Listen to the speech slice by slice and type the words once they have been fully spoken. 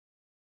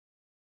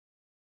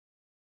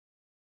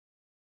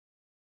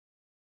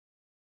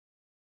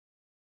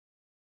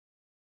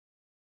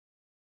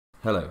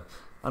Hello,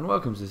 and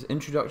welcome to this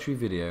introductory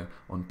video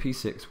on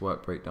P6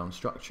 Work Breakdown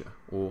Structure,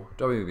 or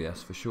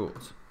WBS for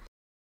short.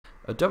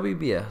 A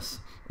WBS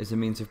is a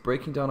means of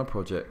breaking down a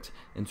project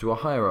into a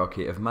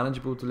hierarchy of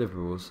manageable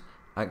deliverables,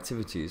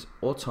 activities,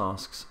 or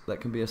tasks that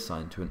can be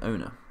assigned to an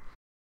owner.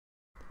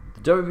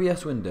 The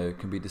WBS window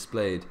can be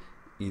displayed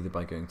either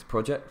by going to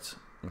Project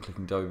and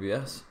clicking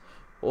WBS,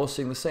 or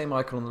seeing the same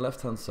icon on the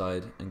left hand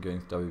side and going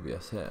to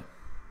WBS here.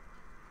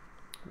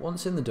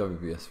 Once in the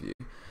WBS view,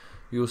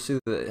 you will see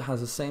that it has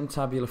the same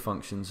tabular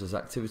functions as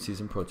activities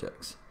and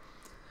projects.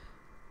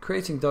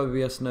 Creating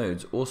WBS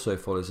nodes also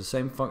follows the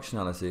same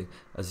functionality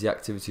as the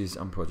activities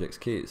and projects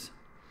keys.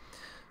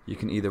 You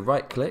can either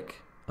right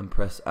click and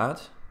press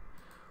add,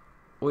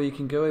 or you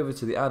can go over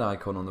to the add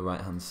icon on the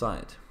right hand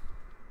side.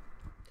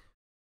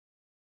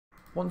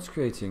 Once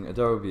creating a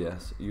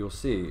WBS, you'll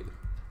see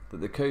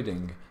that the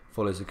coding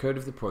follows the code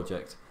of the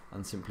project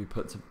and simply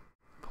puts a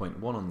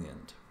 .1 on the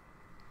end.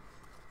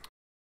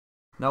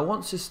 Now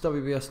once this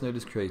WBS node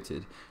is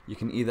created, you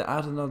can either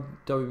add another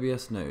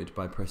WBS node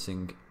by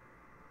pressing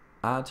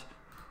add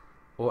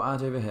or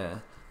add over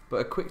here,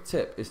 but a quick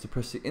tip is to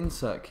press the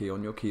insert key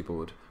on your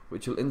keyboard,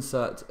 which will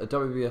insert a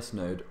WBS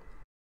node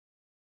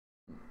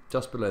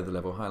just below the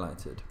level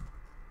highlighted.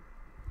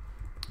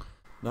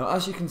 Now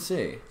as you can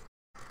see,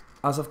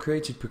 as I've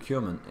created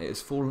procurement, it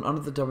has fallen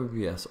under the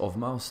WBS of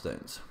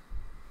milestones.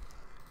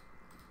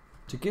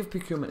 To give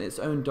procurement its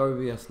own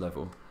WBS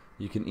level,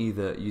 you can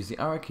either use the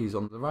arrow keys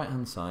on the right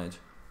hand side,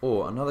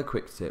 or another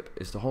quick tip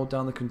is to hold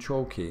down the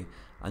control key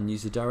and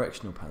use the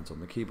directional pads on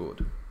the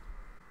keyboard.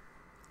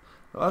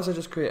 Now, as I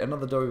just create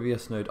another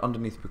WBS node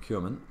underneath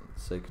procurement,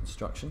 let's say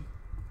construction,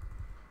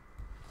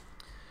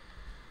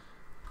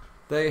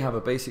 there you have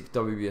a basic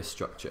WBS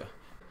structure.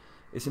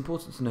 It's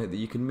important to note that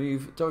you can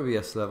move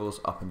WBS levels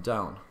up and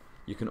down.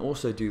 You can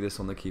also do this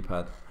on the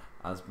keypad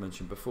as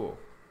mentioned before.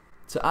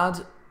 To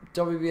add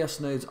WBS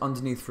nodes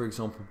underneath, for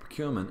example,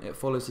 procurement, it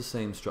follows the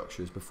same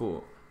structure as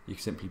before. You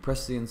can simply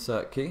press the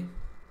insert key,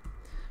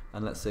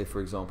 and let's say,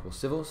 for example,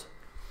 civils.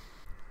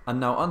 And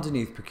now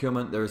underneath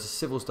procurement, there is a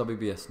civils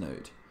WBS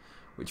node,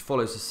 which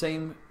follows the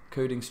same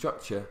coding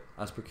structure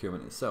as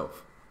procurement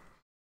itself.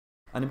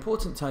 An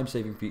important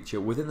time-saving feature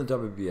within the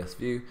WBS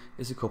view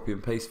is the copy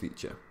and paste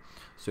feature.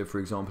 So, for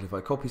example, if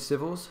I copy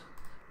civils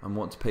and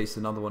want to paste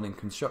another one in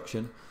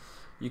construction,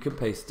 you can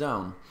paste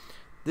down.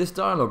 This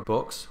dialog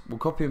box will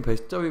copy and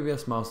paste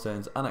WBS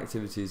milestones and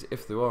activities,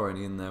 if there are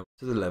any in there,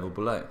 to the level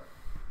below.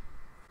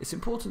 It's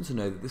important to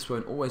know that this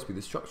won't always be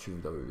the structure of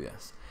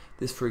WBS.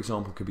 This, for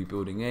example, could be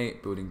building A,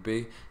 building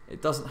B.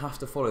 It doesn't have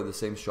to follow the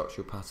same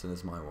structural pattern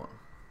as my one.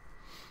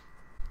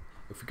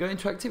 If we go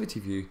into activity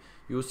view,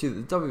 you will see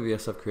that the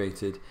WBS I've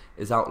created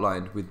is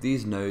outlined with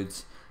these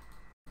nodes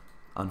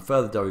and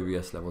further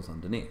WBS levels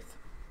underneath.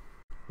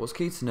 What's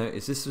key to note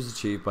is this was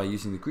achieved by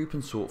using the group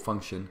and sort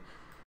function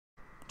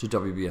to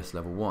WBS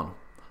level 1.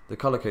 The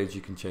color codes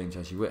you can change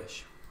as you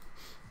wish.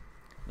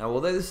 Now,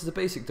 although this is a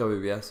basic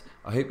WBS,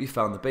 I hope you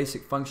found the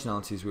basic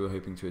functionalities we were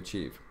hoping to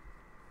achieve.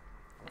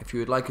 If you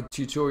would like a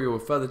tutorial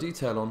with further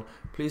detail on,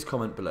 please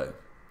comment below.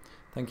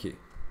 Thank you.